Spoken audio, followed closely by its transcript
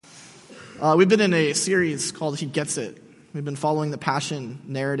We've been in a series called He Gets It. We've been following the passion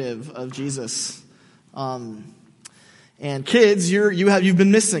narrative of Jesus. And kids, you've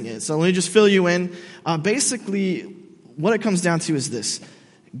been missing it. So let me just fill you in. Basically, what it comes down to is this.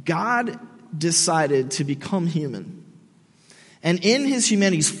 God decided to become human. And in his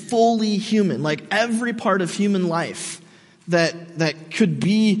humanity, he's fully human. Like every part of human life that could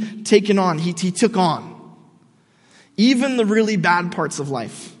be taken on, he took on. Even the really bad parts of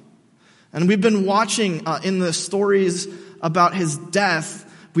life. And we've been watching in the stories about his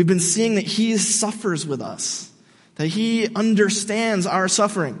death, we've been seeing that he suffers with us. That he understands our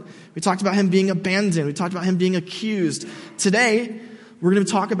suffering. We talked about him being abandoned. We talked about him being accused. Today, we're going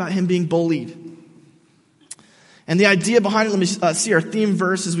to talk about him being bullied. And the idea behind it, let me see our theme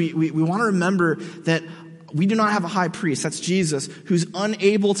verse, is we want to remember that we do not have a high priest, that's Jesus, who's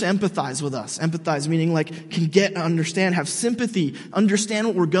unable to empathize with us. Empathize meaning like can get, understand, have sympathy, understand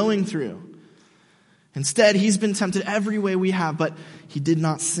what we're going through. Instead, he's been tempted every way we have, but he did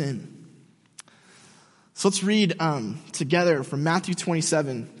not sin. So let's read together from Matthew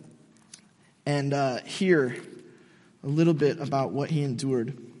 27 and hear a little bit about what he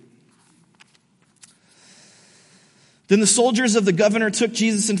endured. Then the soldiers of the governor took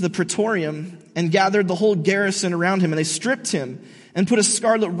Jesus into the praetorium and gathered the whole garrison around him, and they stripped him and put a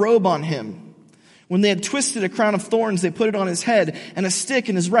scarlet robe on him. When they had twisted a crown of thorns, they put it on his head and a stick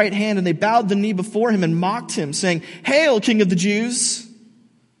in his right hand, and they bowed the knee before him and mocked him, saying, "Hail, King of the Jews!"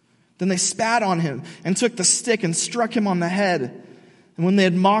 Then they spat on him and took the stick and struck him on the head. And when they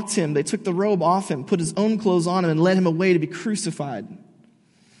had mocked him, they took the robe off him, put his own clothes on him, and led him away to be crucified.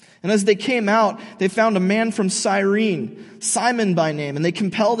 And as they came out, they found a man from Cyrene, Simon by name, and they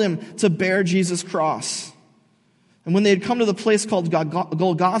compelled him to bear Jesus' cross. And when they had come to the place called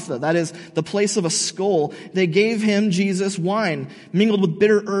Golgotha, that is, the place of a skull, they gave him, Jesus, wine, mingled with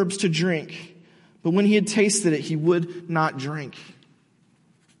bitter herbs to drink. But when he had tasted it, he would not drink.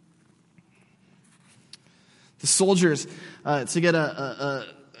 The soldiers, to get a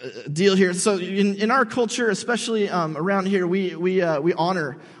deal here. So in our culture, especially around here, we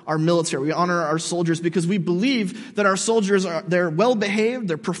honor our military. We honor our soldiers because we believe that our soldiers they're well behaved,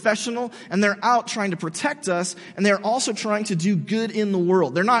 they're professional, and they're out trying to protect us, and they're also trying to do good in the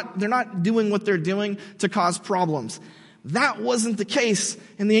world. They're not doing what they're doing to cause problems. That wasn't the case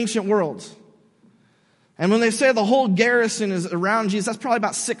in the ancient world. And when they say the whole garrison is around Jesus, that's probably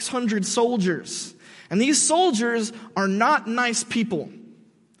about 600 soldiers. And these soldiers are not nice people.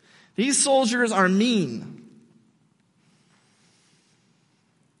 These soldiers are mean.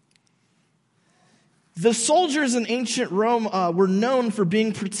 The soldiers in ancient Rome were known for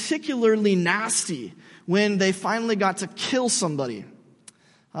being particularly nasty when they finally got to kill somebody.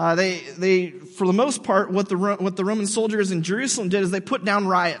 They, for the most part, what the Roman soldiers in Jerusalem did is they put down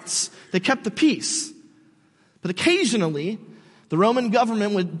riots. They kept the peace. But occasionally, the Roman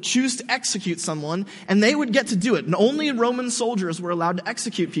government would choose to execute someone, and they would get to do it. And only Roman soldiers were allowed to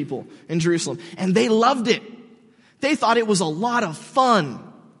execute people in Jerusalem. And they loved it. They thought it was a lot of fun,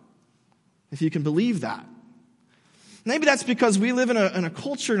 if you can believe that. Maybe that's because we live in a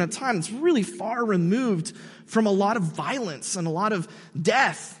culture and a time that's really far removed from a lot of violence and a lot of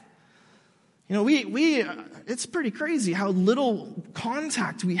death. You know, it's pretty crazy how little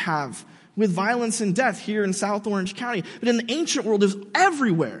contact we have with violence and death here in South Orange County. But in the ancient world, it was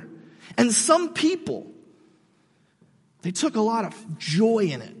everywhere. And some people, they took a lot of joy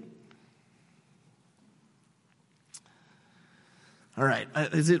in it. All right,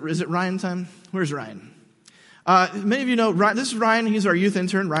 is it Ryan time? Where's Ryan? Many of you know, Ryan, this is Ryan. He's our youth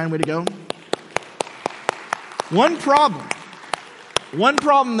intern. Ryan, way to go. One problem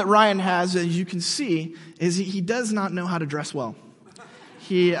that Ryan has, as you can see, is he does not know how to dress well.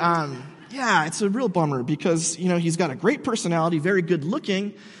 It's a real bummer because, you know, he's got a great personality, very good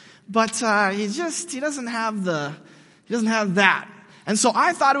looking, but he doesn't have that. And so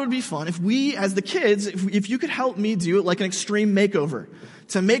I thought it would be fun if we, as the kids, if you could help me do it like an extreme makeover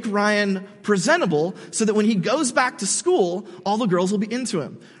to make Ryan presentable so that when he goes back to school, all the girls will be into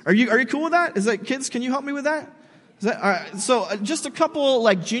him. Are you cool with that? Is that, kids, can you help me with that? All right. So just a couple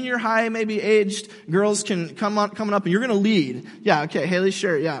like junior high, maybe aged girls can coming up, and you're going to lead. Yeah. Okay. Haley,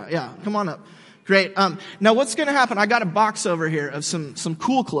 sure. Yeah. Come on up. Great. Now what's going to happen? I got a box over here of some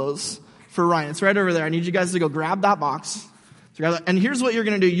cool clothes for Ryan. It's right over there. I need you guys to go grab that box. And here's what you're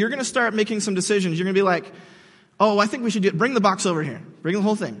going to do. You're going to start making some decisions. You're going to be like, oh, I think we should bring the box over here. Bring the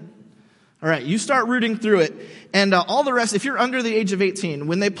whole thing. All right, you start rooting through it, and all the rest, if you're under the age of 18,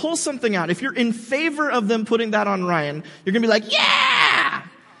 when they pull something out, if you're in favor of them putting that on Ryan, you're going to be like, yeah!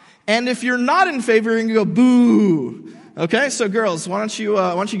 And if you're not in favor, you're going to go, boo! Okay, so girls, why don't you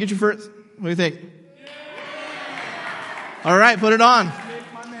get your first? What do you think? All right, put it on.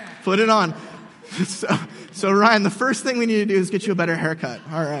 Put it on. So Ryan, the first thing we need to do is get you a better haircut.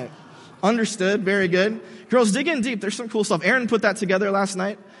 All right. Understood. Very good. Girls, dig in deep. There's some cool stuff. Aaron put that together last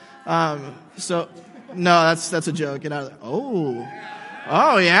night. No, that's a joke. Get out of there.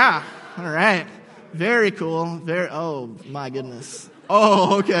 Oh yeah. All right. Very cool. Oh my goodness.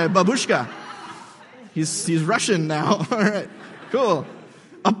 Oh, okay. Babushka. He's Russian now. All right. Cool.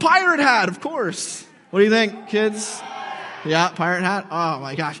 A pirate hat, of course. What do you think, kids? Yeah, pirate hat. Oh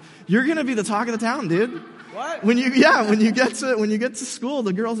my gosh. You're going to be the talk of the town, dude. What? When you get to school,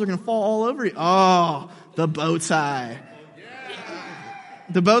 the girls are going to fall all over you. Oh, the bow tie.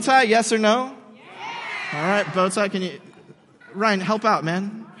 The bow tie, yes or no? All right, bow tie, Ryan, help out,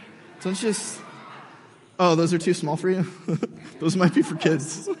 man. Don't just... Oh, those are too small for you? Those might be for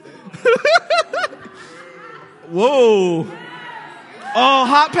kids. Whoa. Oh,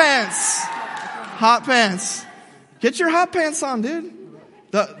 hot pants. Hot pants. Get your hot pants on, dude.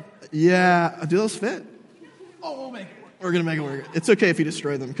 Do those fit? Oh, we'll make it work. We're going to make it work. It's okay if you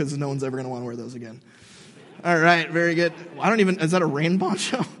destroy them because no one's ever going to want to wear those again. All right, very good. Is that a rain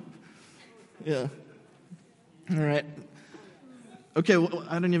poncho? Yeah. All right. Okay, well,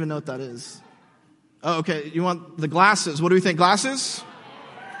 I don't even know what that is. Oh, okay, you want the glasses. What do we think, glasses?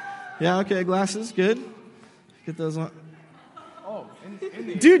 Yeah, okay, glasses, good. Get those on. Oh,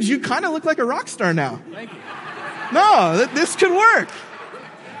 Dude, you kind of look like a rock star now. Thank you. No, this could work.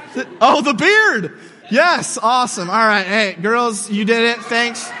 Oh, the beard. Yes, awesome. All right, hey, girls, you did it.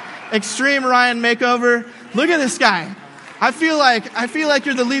 Thanks. Extreme Ryan makeover. Look at this guy. I feel like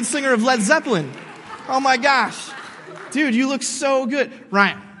you're the lead singer of Led Zeppelin. Oh my gosh. Dude, you look so good.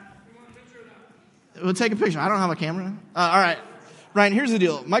 Ryan. We'll take a picture. I don't have a camera. All right. Ryan, here's the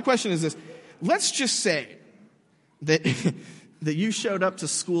deal. My question is this. Let's just say that that you showed up to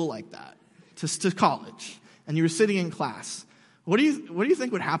school like that, to college, and you were sitting in class. What do you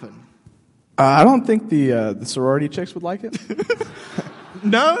think would happen? I don't think the sorority chicks would like it.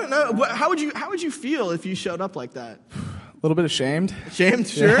 No. How would you feel if you showed up like that? A little bit ashamed. Ashamed,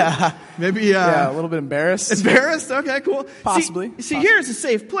 sure. Yeah. Maybe. Yeah, a little bit embarrassed. Embarrassed. Okay, cool. Possibly. See, here is a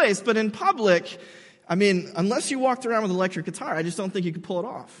safe place, but in public, I mean, unless you walked around with an electric guitar, I just don't think you could pull it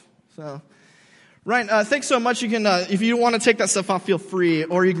off. So, Ryan, thanks so much. You can, if you want to take that stuff off, feel free,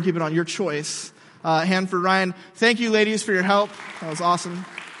 or you can keep it on, your choice. Hand for Ryan. Thank you, ladies, for your help. That was awesome.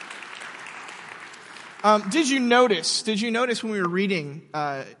 Did you notice when we were reading,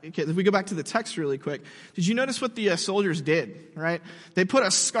 if we go back to the text really quick, did you notice what the soldiers did, right? They put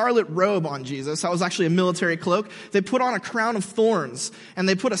a scarlet robe on Jesus. That was actually a military cloak. They put on a crown of thorns, and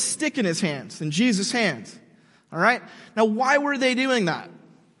they put a stick in his hands, in Jesus' hands. All right? Now, why were they doing that?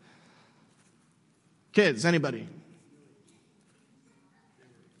 Kids,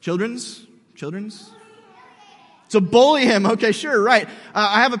 Children's? To bully him. Okay, sure, right.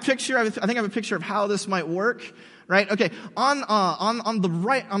 I have a picture. I think I have a picture of how this might work. Right? Okay. On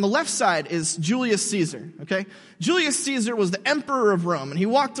the left side is Julius Caesar. Okay? Julius Caesar was the emperor of Rome, and he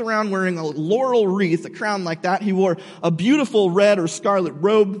walked around wearing a laurel wreath, a crown like that. He wore a beautiful red or scarlet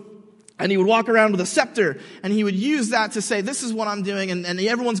robe, and he would walk around with a scepter, and he would use that to say, "This is what I'm doing, and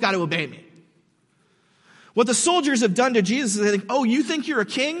everyone's got to obey me." What the soldiers have done to Jesus is they think, "Oh, you think you're a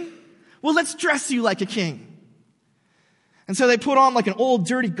king? Well, let's dress you like a king." And so they put on like an old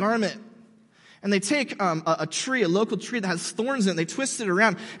dirty garment, and they take a tree, a local tree that has thorns in it, they twist it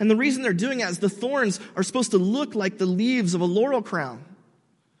around. And the reason they're doing that is the thorns are supposed to look like the leaves of a laurel crown.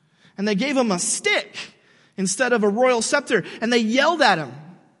 And they gave him a stick instead of a royal scepter, and they yelled at him.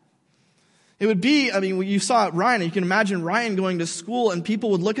 It would be, when you saw Ryan, you can imagine Ryan going to school, and people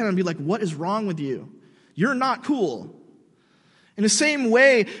would look at him and be like, "What is wrong with you? You're not cool." In the same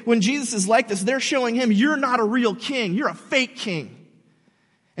way, when Jesus is like this, they're showing him, "You're not a real king. You're a fake king."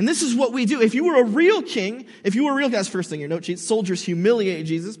 And this is what we do. If you were a real king, that's the first thing in your note sheet. Soldiers humiliate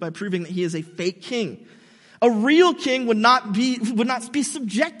Jesus by proving that he is a fake king. A real king would not be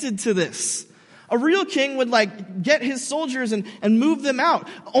subjected to this. A real king would get his soldiers and move them out.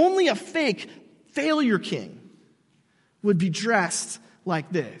 Only a fake failure king would be dressed like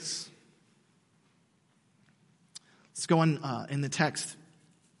this. Let's go on in the text.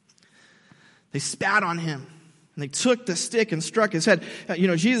 They spat on him, and they took the stick and struck his head.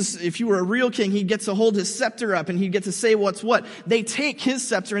 Jesus, if you were a real king, he'd get to hold his scepter up, and he'd get to say what's what. They take his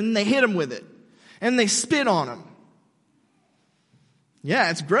scepter, and they hit him with it, and they spit on him.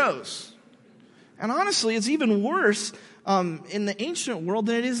 Yeah, it's gross. And honestly, it's even worse in the ancient world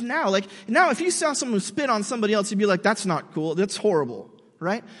than it is now. Now, if you saw someone spit on somebody else, you'd be like, "That's not cool. That's horrible."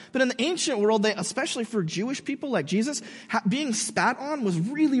 right? But in the ancient world, especially for Jewish people like Jesus, being spat on was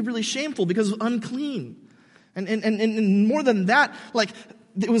really, really shameful because it was unclean. And more than that, like,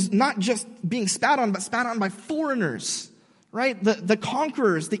 it was not just being spat on, but spat on by foreigners, right? The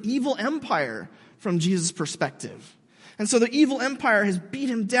conquerors, the evil empire from Jesus' perspective. And so the evil empire has beat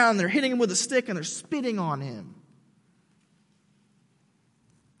him down. They're hitting him with a stick and they're spitting on him.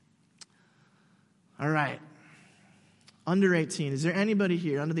 All right. Under 18, is there anybody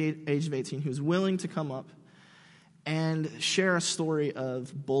here under the age of 18 who's willing to come up and share a story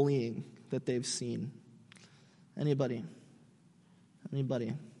of bullying that they've seen? Anybody?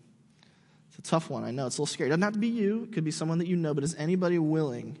 Anybody? It's a tough one. I know. It's a little scary. It doesn't have to be you. It could be someone that you know. But is anybody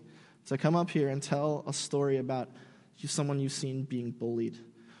willing to come up here and tell a story about someone you've seen being bullied?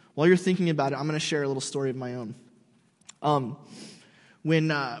 While you're thinking about it, I'm going to share a little story of my own.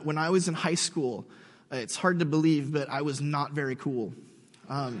 When I was in high school, it's hard to believe, but I was not very cool.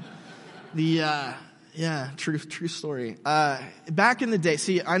 True story. Back in the day,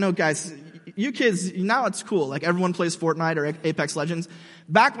 see, I know, guys, you kids, now it's cool. Like, everyone plays Fortnite or Apex Legends.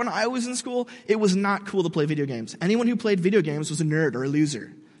 Back when I was in school, it was not cool to play video games. Anyone who played video games was a nerd or a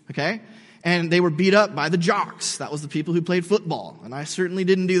loser, okay? And they were beat up by the jocks. That was the people who played football, and I certainly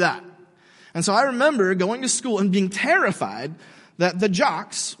didn't do that. And so I remember going to school and being terrified that the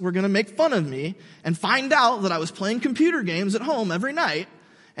jocks were going to make fun of me and find out that I was playing computer games at home every night,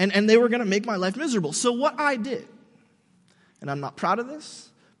 and they were going to make my life miserable. So what I did, and I'm not proud of this,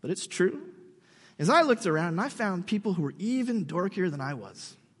 but it's true, is I looked around and I found people who were even dorkier than I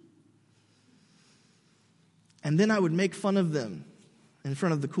was. And then I would make fun of them in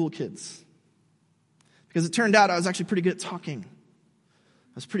front of the cool kids. Because it turned out I was actually pretty good at talking.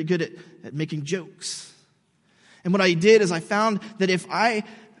 I was pretty good at making jokes. And what I did is I found that if I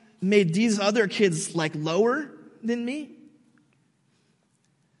made these other kids like lower than me,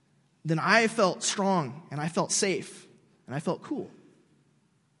 then I felt strong and I felt safe and I felt cool.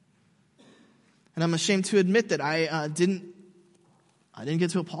 And I'm ashamed to admit that I didn't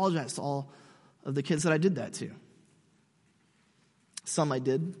get to apologize to all of the kids that I did that to. Some I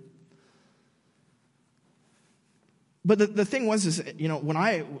did. But the thing was, when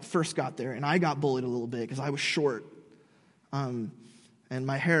I first got there, and I got bullied a little bit because I was short, and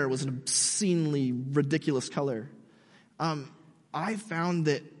my hair was an obscenely ridiculous color, I found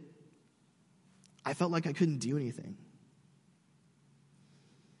that I felt like I couldn't do anything.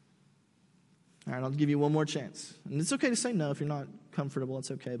 All right, I'll give you one more chance. And it's okay to say no if you're not comfortable.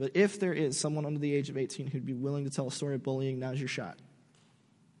 It's okay. But if there is someone under the age of 18 who'd be willing to tell a story of bullying, now's your shot.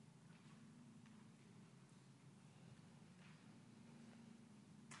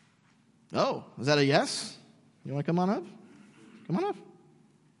 Oh, was that a yes? You want to come on up? Come on up.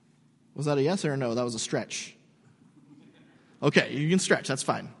 Was that a yes or a no? That was a stretch. Okay, you can stretch. That's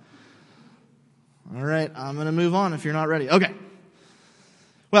fine. All right, I'm going to move on if you're not ready. Okay.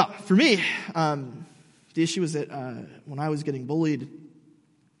 Well, for me, the issue was that when I was getting bullied,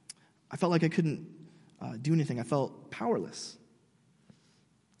 I felt like I couldn't do anything. I felt powerless.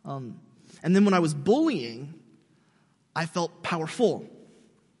 And then when I was bullying, I felt powerful.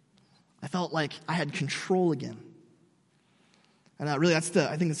 I felt like I had control again. And really, I think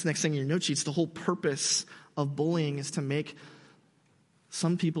that's the next thing in your note sheets. The whole purpose of bullying is to make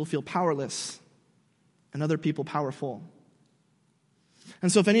some people feel powerless and other people powerful.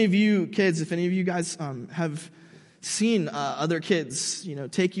 And so if any of you kids, if any of you guys have seen other kids,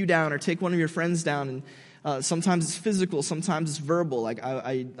 take you down or take one of your friends down, and sometimes it's physical, sometimes it's verbal. Like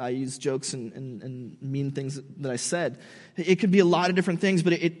I use jokes and mean things that I said. It could be a lot of different things,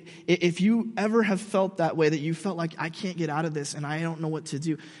 but if you ever have felt that way, that you felt like I can't get out of this and I don't know what to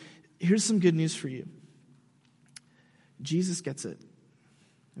do, here's some good news for you. Jesus gets it,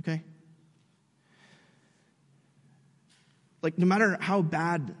 okay? Like, no matter how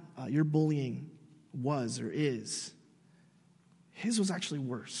bad your bullying was or is, his was actually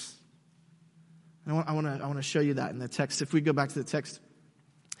worse. And I want to show you that in the text. If we go back to the text,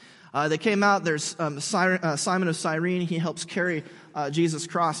 they came out. There's Simon of Cyrene. He helps carry Jesus'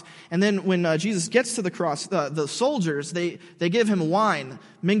 cross. And then when Jesus gets to the cross, the soldiers they give him wine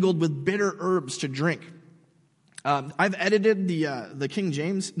mingled with bitter herbs to drink. I've edited the King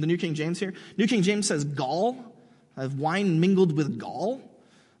James, the New King James here. New King James says gall. I have wine mingled with gall.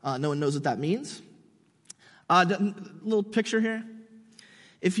 No one knows what that means. Little picture here.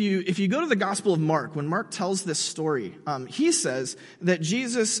 If you go to the Gospel of Mark, when Mark tells this story, he says that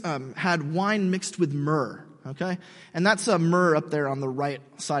Jesus had wine mixed with myrrh. Okay, and that's myrrh up there on the right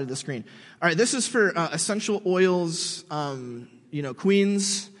side of the screen. All right, this is for essential oils,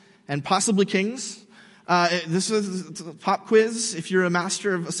 queens and possibly kings. This is a pop quiz. If you're a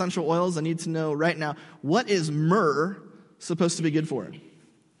master of essential oils, I need to know right now, what is myrrh supposed to be good for?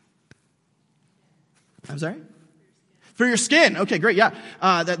 I'm sorry? For your skin. Okay, great. Yeah.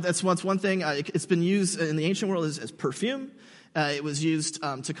 That's one thing. It's been used in the ancient world as perfume. It was used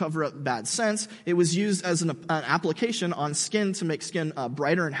to cover up bad scents. It was used as an application on skin to make skin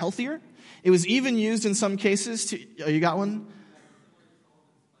brighter and healthier. It was even used in some cases to... Oh, you got one?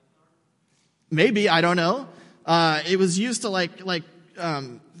 Maybe, I don't know. It was used to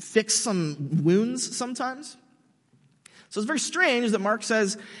fix some wounds sometimes. So it's very strange that Mark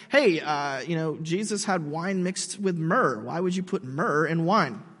says, hey, Jesus had wine mixed with myrrh. Why would you put myrrh in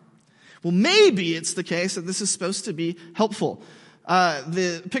wine? Well, maybe it's the case that this is supposed to be helpful.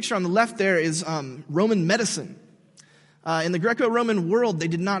 The picture on the left there is Roman medicine. In the Greco-Roman world, they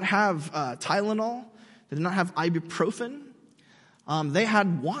did not have Tylenol. They did not have ibuprofen. They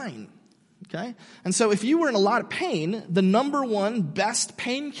had wine. Okay? And so if you were in a lot of pain, the number one best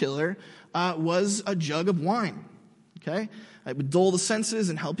painkiller was a jug of wine. Okay? It would dull the senses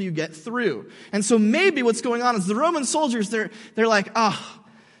and help you get through. And so maybe what's going on is the Roman soldiers, they're like,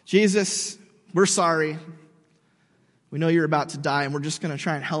 Jesus, we're sorry. We know you're about to die, and we're just going to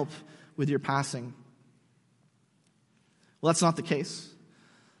try and help with your passing. Well, that's not the case.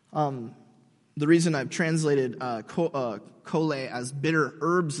 The reason I've translated cole as bitter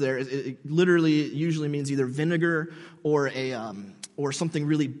herbs there is it literally usually means either vinegar or something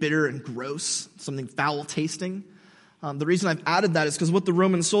really bitter and gross, something foul tasting. The reason I've added that is because what the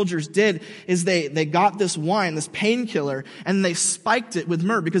Roman soldiers did is they got this wine, this painkiller, and they spiked it with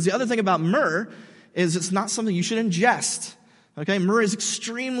myrrh. Because the other thing about myrrh is it's not something you should ingest. Okay, myrrh is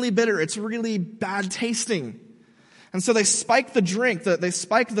extremely bitter. It's really bad tasting. And so they spike the drink, they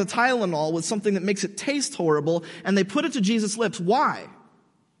spike the Tylenol with something that makes it taste horrible, and they put it to Jesus' lips. Why?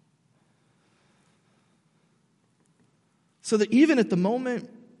 So that even at the moment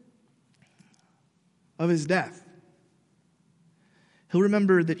of his death, he'll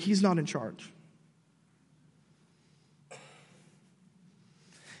remember that he's not in charge.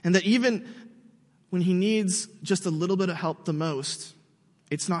 And that even when he needs just a little bit of help the most,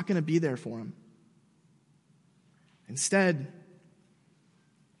 it's not going to be there for him. Instead,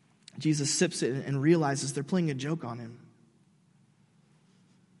 Jesus sips it and realizes they're playing a joke on him.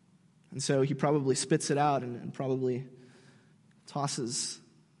 And so he probably spits it out and probably tosses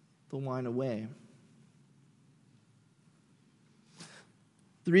the wine away.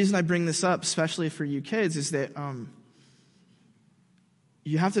 The reason I bring this up, especially for you kids, is that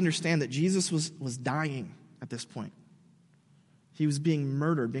you have to understand that Jesus was dying at this point. He was being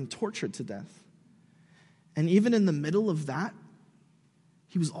murdered, being tortured to death. And even in the middle of that,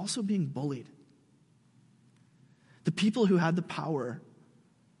 he was also being bullied. The people who had the power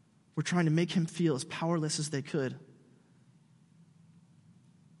were trying to make him feel as powerless as they could.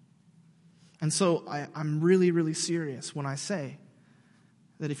 And so I'm really, really serious when I say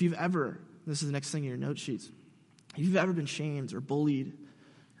that if you've ever, this is the next thing in your note sheets, if you've ever been shamed or bullied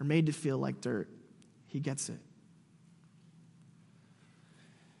or made to feel like dirt, he gets it.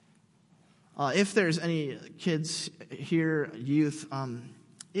 If there's any kids here, youth,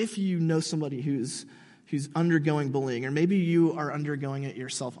 if you know somebody who's undergoing bullying, or maybe you are undergoing it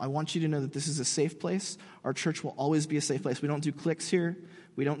yourself, I want you to know that this is a safe place. Our church will always be a safe place. We don't do cliques here.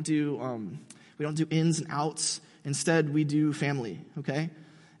 We don't do ins and outs. Instead, we do family, okay?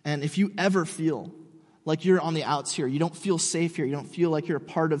 And if you ever feel like you're on the outs here, you don't feel safe here, you don't feel like you're a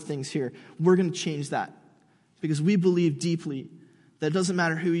part of things here, we're going to change that. Because we believe deeply that it doesn't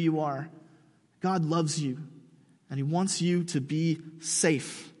matter who you are, God loves you, and he wants you to be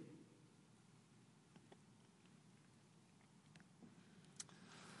safe.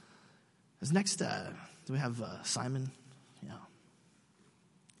 As next, do we have Simon? Yeah.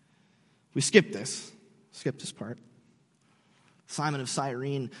 We skipped this part. Simon of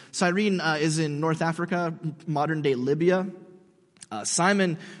Cyrene. Cyrene is in North Africa, modern-day Libya.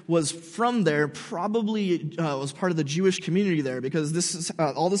 Simon was from there, probably was part of the Jewish community there, because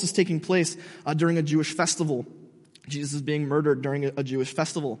all this is taking place during a Jewish festival. Jesus is being murdered during a Jewish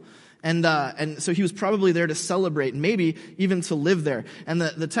festival. And so he was probably there to celebrate, maybe even to live there. And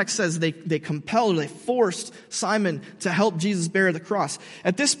the text says they forced Simon to help Jesus bear the cross.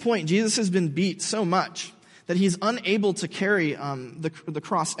 At this point, Jesus has been beat so much that he's unable to carry the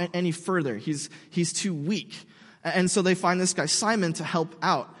cross any further. He's too weak. And so they find this guy, Simon, to help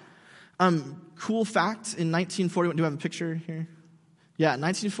out. Cool fact, in 1941, do I have a picture here? Yeah,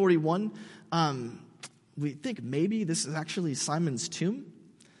 1941, we think maybe this is actually Simon's tomb.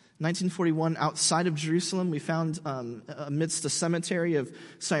 1941, outside of Jerusalem, we found amidst a cemetery of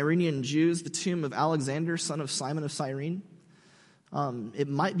Cyrenian Jews the tomb of Alexander, son of Simon of Cyrene. It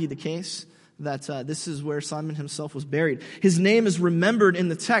might be the case that this is where Simon himself was buried. His name is remembered in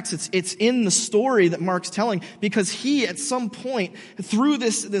the text. It's in the story that Mark's telling because he, at some point through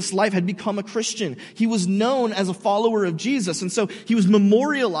this life, had become a Christian. He was known as a follower of Jesus. And so he was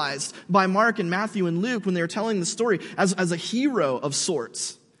memorialized by Mark and Matthew and Luke when they were telling the story as a hero of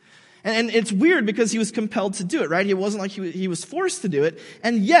sorts. And it's weird because he was compelled to do it, right? It wasn't like he was forced to do it.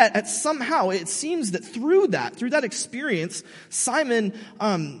 And yet, somehow, it seems that through that experience, Simon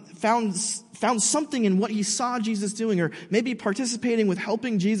found something in what he saw Jesus doing, or maybe participating with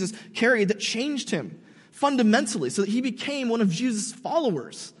helping Jesus carry, that changed him fundamentally, so that he became one of Jesus'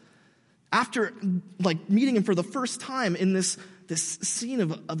 followers after meeting him for the first time in this scene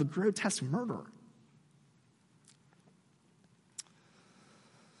of a grotesque murder.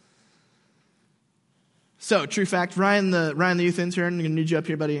 So, true fact, Ryan the youth intern, I'm going to need you up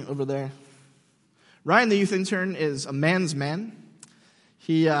here, buddy, over there. Ryan the youth intern is a man's man.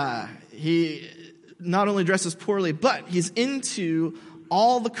 He not only dresses poorly, but he's into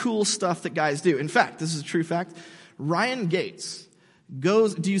all the cool stuff that guys do. In fact, this is a true fact. Ryan Gates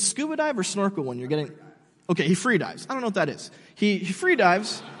do you scuba dive or snorkel when you're getting, okay, he free dives. I don't know what that is. He free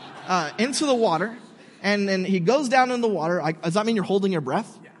dives into the water, and then he goes down in the water. Does that mean you're holding your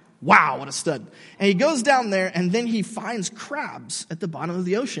breath? Yeah. Wow, what a stud. And he goes down there, and then he finds crabs at the bottom of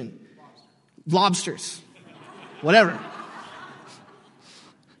the ocean. Lobsters. Whatever.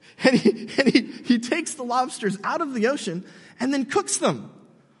 And he takes the lobsters out of the ocean and then cooks them.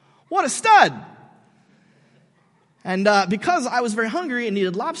 What a stud. And because I was very hungry and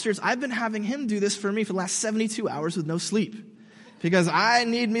needed lobsters, I've been having him do this for me for the last 72 hours with no sleep. Because I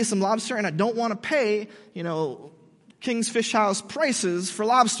need me some lobster, and I don't want to pay, King's Fish House prices for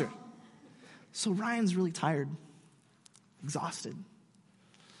lobster. So Ryan's really tired, exhausted.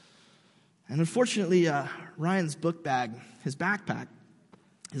 And unfortunately, Ryan's book bag, his backpack,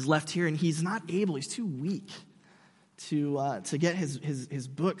 is left here, and he's too weak to get his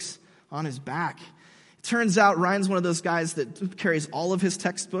books on his back. It turns out Ryan's one of those guys that carries all of his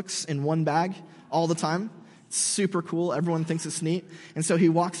textbooks in one bag all the time. It's super cool. Everyone thinks it's neat. And so he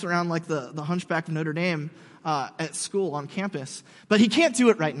walks around like the Hunchback of Notre Dame at school on campus. But he can't do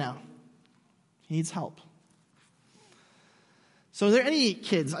it right now. He needs help. So are there any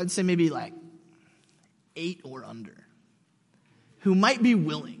kids, I'd say maybe 8 or under, who might be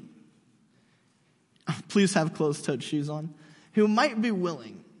willing, please have closed-toed shoes on, who might be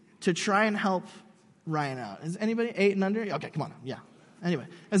willing to try and help Ryan out? Is anybody 8 and under? Okay, come on up. Yeah. Anyway,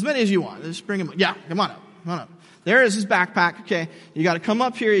 as many as you want. Just bring him. Yeah, come on up. Come on up. There is his backpack. Okay, you got to come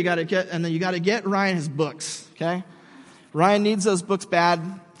up here. You got to get Ryan his books. Okay, Ryan needs those books bad.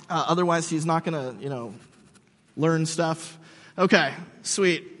 Otherwise, he's not going to, learn stuff. Okay,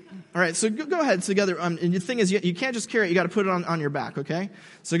 sweet. All right, so go ahead together. And the thing is, you can't just carry it. You got to put it on your back. Okay,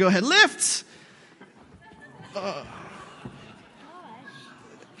 so go ahead, lift.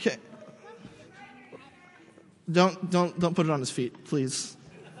 Okay. Don't put it on his feet, please.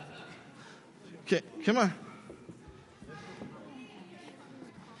 Okay, come on.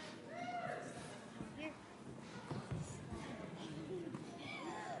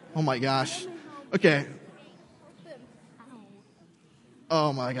 Oh my gosh. Okay.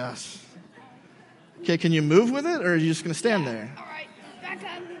 Oh my gosh. Okay, can you move with it, or are you just going to stand there? All right, back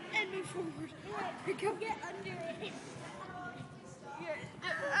up and move forward. Come get under it.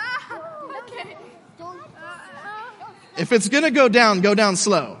 Okay. If it's going to go down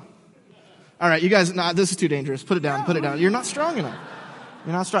slow. All right, you guys, this is too dangerous. Put it down. You're not strong enough.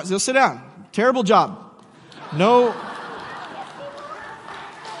 You're not strong. So sit down. Terrible job. No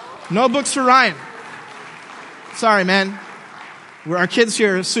books for Ryan. Sorry, man. Our kids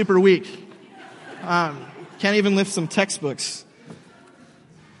here are super weak. Can't even lift some textbooks.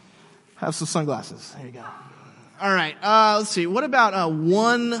 Have some sunglasses. There you go. All right. Let's see. What about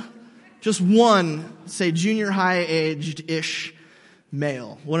just one, say junior high aged-ish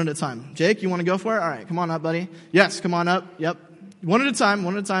male? One at a time. Jake, you want to go for it? All right. Come on up, buddy. Yes, come on up. Yep. One at a time.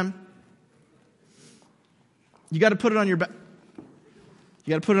 You got to put it on your back. You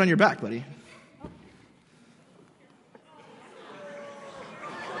got to put it on your back, buddy.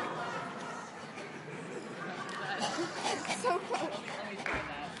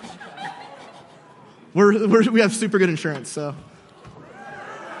 We have super good insurance, so.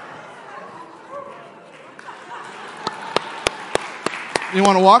 You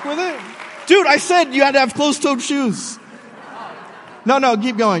want to walk with it? Dude, I said you had to have closed-toed shoes. No,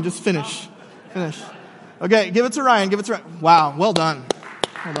 keep going. Just finish. Okay, give it to Ryan. Wow, well done.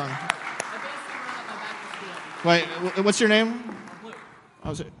 Hold on. Wait, what's your name? Luke. Oh,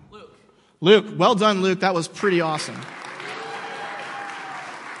 was it? Luke. Luke. Well done, Luke. That was pretty awesome.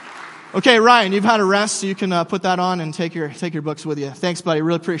 Okay, Ryan, you've had a rest, so you can put that on and take your books with you. Thanks, buddy.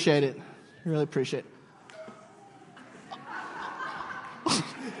 Really appreciate it. Really appreciate it.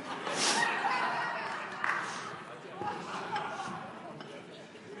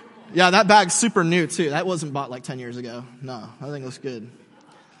 Yeah, that bag's super new, too. That wasn't bought like 10 years ago. No, I think it looks good.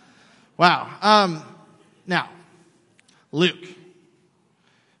 Wow. Now, Luke,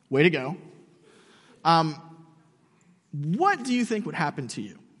 way to go. What do you think would happen to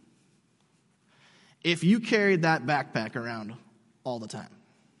you if you carried that backpack around all the time?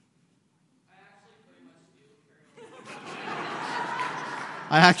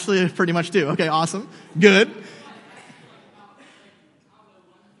 I actually pretty much do. Okay, awesome. Good.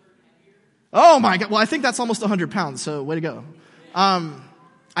 Oh my God. Well, I think that's almost 100 pounds, so way to go.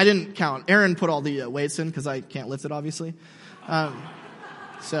 I didn't count. Aaron put all the weights in because I can't lift it, obviously.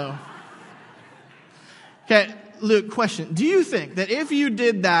 Okay, Luke, question. Do you think that if you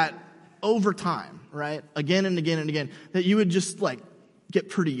did that over time, right, again and again and again, that you would just like get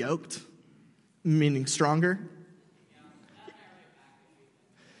pretty yoked, meaning stronger?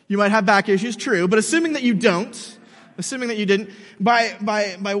 You might have back issues, true, but assuming that you didn't,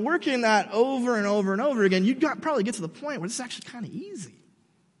 by working that over and over and over again, you'd probably get to the point where this is actually kind of easy.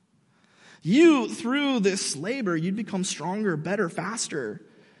 Through this labor, you'd become stronger, better, faster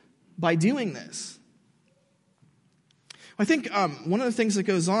by doing this. I think one of the things that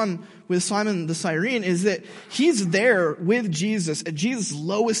goes on with Simon the Cyrene is that he's there with Jesus at Jesus'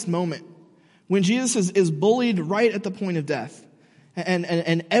 lowest moment, when Jesus is bullied right at the point of death,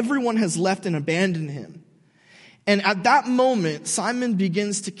 and everyone has left and abandoned him. And at that moment, Simon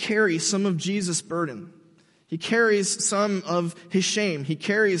begins to carry some of Jesus' burden. He carries some of his shame. He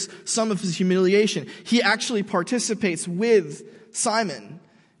carries some of his humiliation. He actually participates with Simon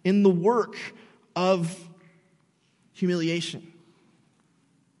in the work of humiliation.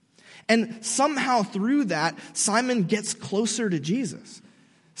 And somehow through that, Simon gets closer to Jesus.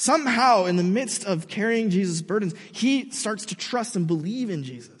 Somehow in the midst of carrying Jesus' burdens, he starts to trust and believe in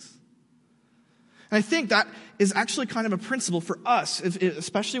Jesus. And I think that is actually kind of a principle for us,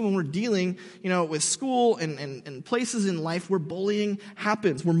 especially when we're dealing, with school and places in life where bullying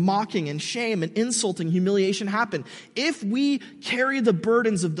happens, where mocking and shame and insulting, humiliation happen. If we carry the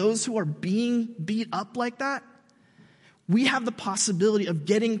burdens of those who are being beat up like that, we have the possibility of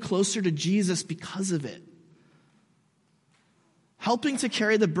getting closer to Jesus because of it. Helping to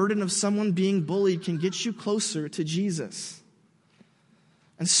carry the burden of someone being bullied can get you closer to Jesus.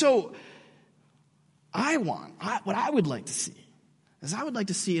 And so, what I would like to see is I would like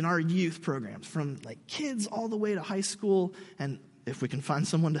to see in our youth programs, from like kids all the way to high school, and if we can find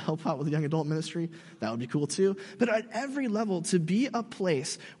someone to help out with the young adult ministry, that would be cool too. But at every level, to be a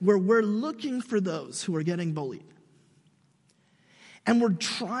place where we're looking for those who are getting bullied. And we're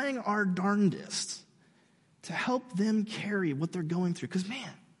trying our darndest to help them carry what they're going through. Because man,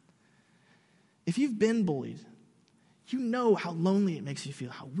 if you've been bullied, you know how lonely it makes you feel,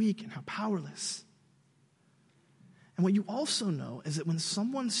 how weak and how powerless. And what you also know is that when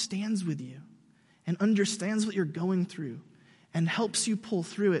someone stands with you and understands what you're going through and helps you pull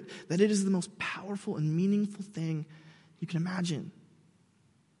through it, that it is the most powerful and meaningful thing you can imagine.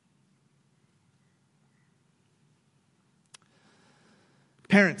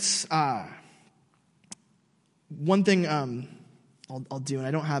 Parents, one thing I'll do, and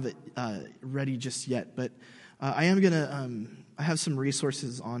I don't have it ready just yet, but I am going to, I have some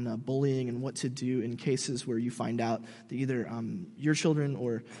resources on bullying and what to do in cases where you find out that either your children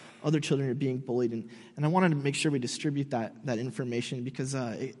or other children are being bullied. And I wanted to make sure we distribute that information because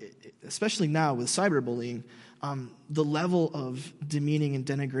especially now with cyberbullying, the level of demeaning and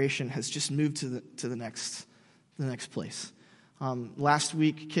denigration has just moved to the next place. Last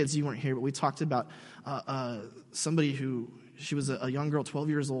week, kids, you weren't here, but we talked about somebody she was a young girl, 12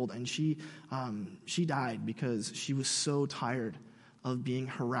 years old, and she died because she was so tired of being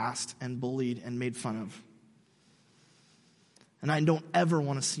harassed and bullied and made fun of. And I don't ever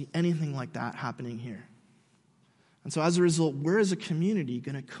want to see anything like that happening here. And so as a result, we're as a community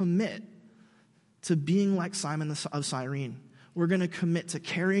going to commit to being like Simon of Cyrene. We're going to commit to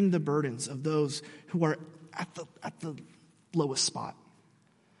carrying the burdens of those who are at the lowest spot.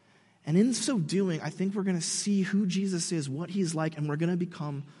 And in so doing, I think we're going to see who Jesus is, what he's like, and we're going to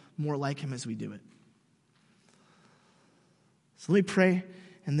become more like him as we do it. So let me pray,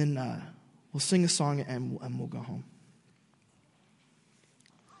 and then we'll sing a song, and we'll go home.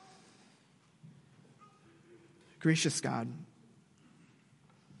 Gracious God,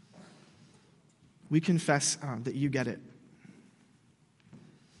 we confess that you get it.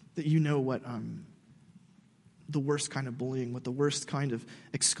 That you know what the worst kind of bullying, what the worst kind of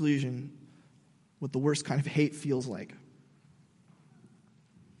exclusion, what the worst kind of hate feels like.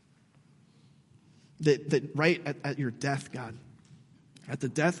 That right at your death, God, at the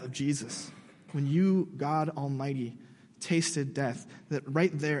death of Jesus, when you, God Almighty, tasted death, that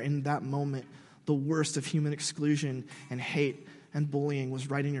right there in that moment, the worst of human exclusion and hate and bullying was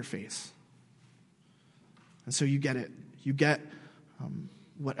right in your face. And so you get it. You get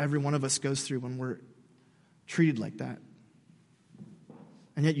what every one of us goes through when we're treated like that.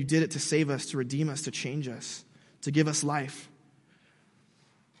 And yet you did it to save us, to redeem us, to change us, to give us life.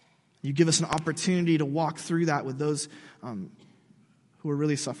 You give us an opportunity to walk through that with those who are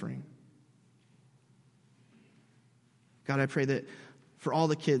really suffering. God, I pray that for all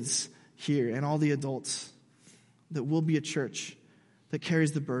the kids here and all the adults, that we'll be a church that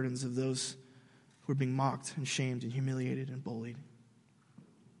carries the burdens of those who are being mocked and shamed and humiliated and bullied.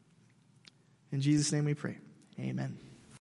 In Jesus' name we pray. Amen.